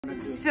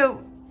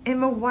So,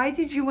 Emma, why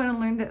did you want to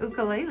learn the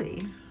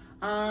ukulele?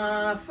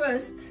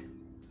 First,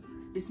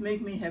 it's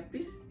make me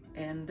happy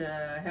and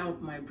help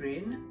my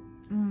brain.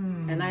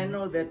 And I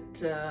know that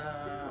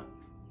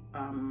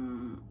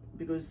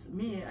because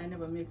me, I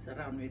never mix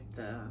around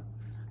with,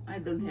 I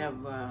don't have,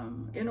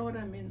 you know what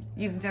I mean?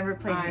 You've never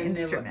played an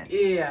instrument.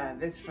 Yeah,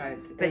 that's right.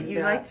 But and, you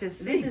like to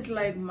sing. This is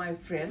like my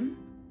friend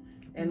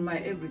and my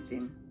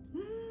everything.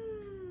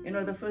 You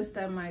know, the first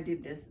time I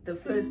did this, the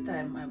first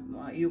time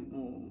you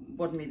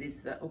bought me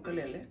this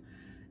ukulele,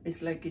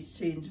 it's like it's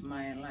changed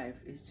my life.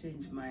 It's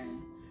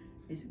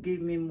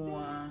gave me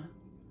more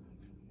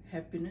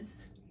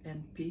happiness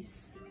and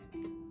peace,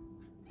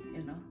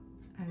 you know,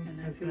 I'm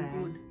so I feel glad.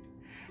 good.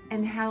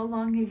 And how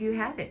long have you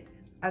had it?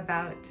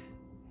 About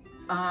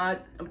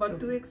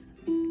 2 weeks.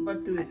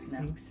 About 2 weeks now.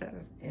 I think so.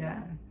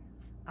 Yeah.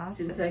 Awesome.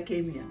 Since I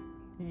came here.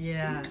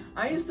 Yeah.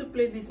 I used to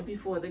play this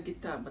before the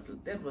guitar, but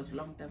that was a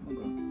long time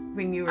ago.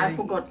 When you were I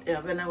forgot. Yeah,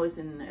 when I was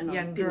in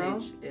young teenage.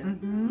 girl? Yeah.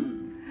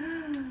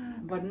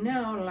 But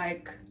now,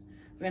 like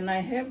when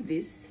I have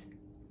this,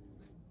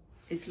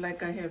 it's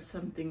like I have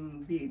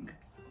something big,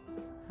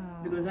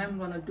 because I'm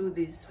gonna do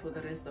this for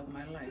the rest of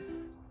my life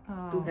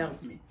to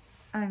help me.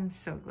 I'm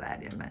so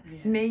glad, Emma.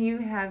 Yes. May you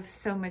have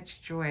so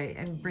much joy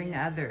and bring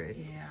others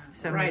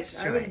so much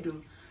joy. I will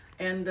do.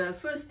 And the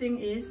first thing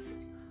is,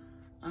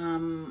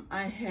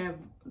 I have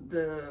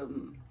the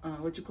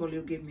what you call,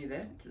 you gave me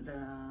that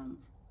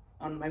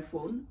on my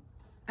phone.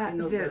 You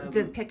know,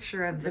 the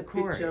picture of the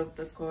chord. Picture of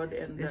the chord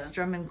and the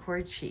strum and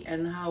chord sheet.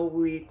 And how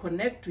we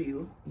connect to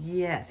you.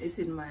 Yes. It's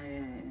in my.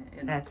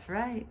 That's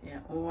right. Yeah.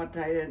 What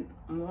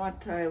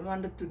I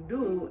wanted to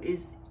do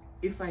is,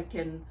 if I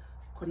can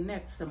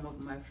connect some of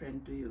my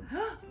friends to you.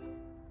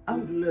 To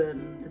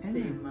learn the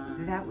same.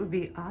 That would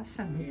be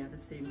awesome. Yeah, the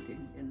same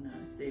thing, and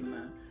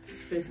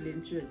especially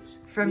in church.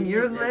 From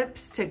your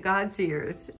lips to God's ears.